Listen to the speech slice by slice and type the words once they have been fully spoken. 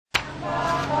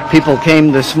People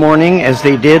came this morning, as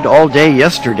they did all day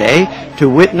yesterday, to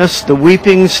witness the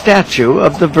weeping statue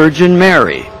of the Virgin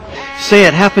Mary. Say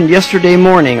it happened yesterday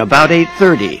morning about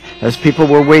 8:30 as people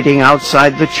were waiting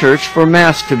outside the church for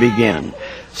Mass to begin.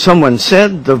 Someone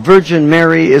said the Virgin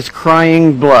Mary is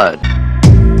crying blood.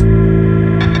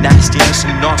 Nastiness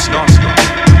and naughtiness.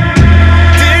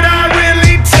 Did I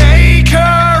really take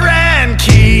her and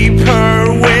keep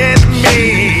her with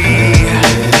me?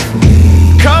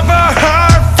 Cover her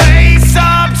face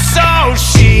up so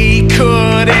she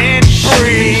couldn't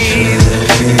breathe.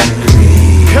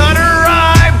 Cut her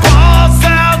eyeballs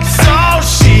out so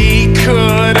she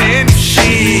couldn't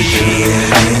see.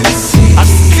 I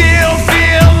still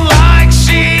feel like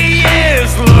she is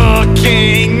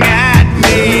looking at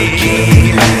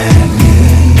me.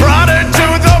 Brought her to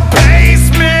the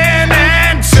basement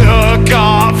and took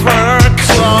off her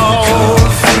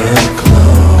clothes.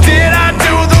 Did I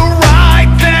do the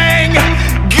right thing?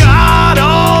 God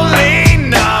only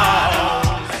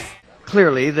knows.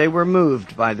 Clearly, they were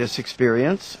moved by this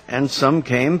experience, and some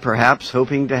came perhaps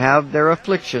hoping to have their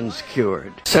afflictions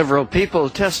cured. Several people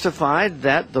testified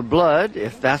that the blood,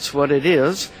 if that's what it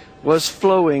is, was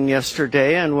flowing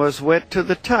yesterday and was wet to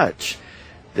the touch.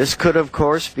 This could, of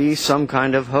course, be some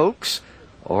kind of hoax,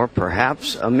 or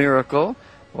perhaps a miracle,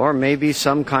 or maybe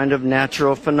some kind of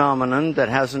natural phenomenon that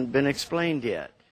hasn't been explained yet.